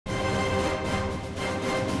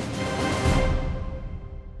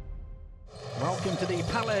welcome to the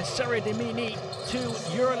Sassari-Nizhny, two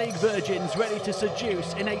EuroLeague virgins ready to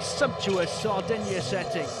seduce in a sumptuous Sardinia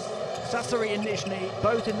setting. Sassari and Nizhny,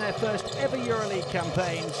 both in their first ever EuroLeague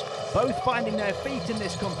campaigns, both finding their feet in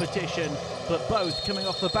this competition, but both coming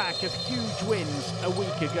off the back of huge wins a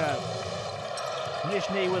week ago.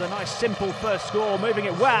 Nizhny with a nice simple first score, moving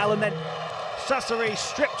it well, and then Sassari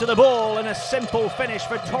stripped to the ball and a simple finish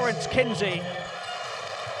for Tarence Kinsey.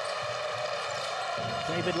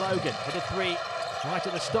 David Logan hit a three right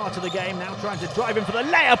at the start of the game, now trying to drive in for the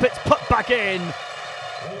layup, it's put back in.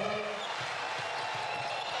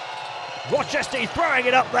 Rochestie throwing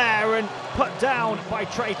it up there and put down by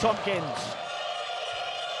Trey Thompkins.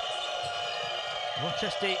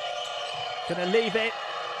 Rochestie gonna leave it,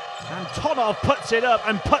 and Tonov puts it up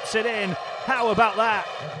and puts it in. How about that?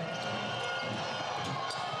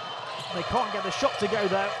 They can't get the shot to go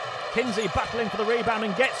though. Kinsey battling for the rebound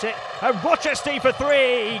and gets it. And Rochestie for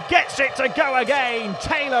three, gets it to go again.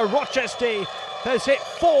 Taylor Rochestie has hit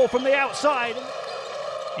 4 from the outside.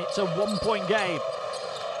 It's a 1-point game.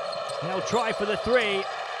 They'll try for the three.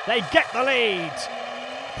 They get the lead.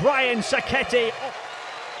 Brian Sacchetti.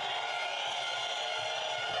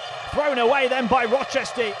 Thrown away then by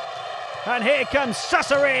Rochestie. And here comes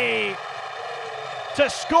Sassari to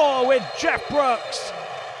score with Jeff Brooks.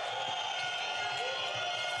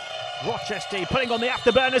 Rochestie putting on the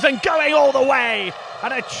afterburners and going all the way.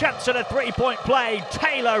 And a chance at a three-point play.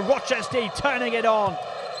 Taylor Rochestie turning it on.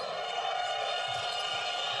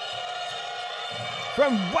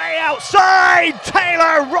 From way outside,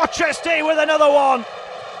 Taylor Rochestie with another one.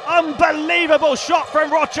 Unbelievable shot from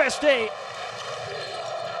Rochestie.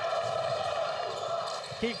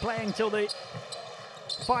 Keep playing till the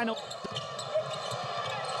final.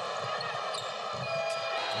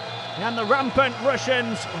 And the rampant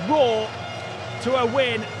Russians roar to a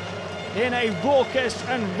win in a raucous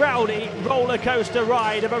and rowdy roller coaster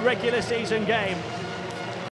ride of a regular season game.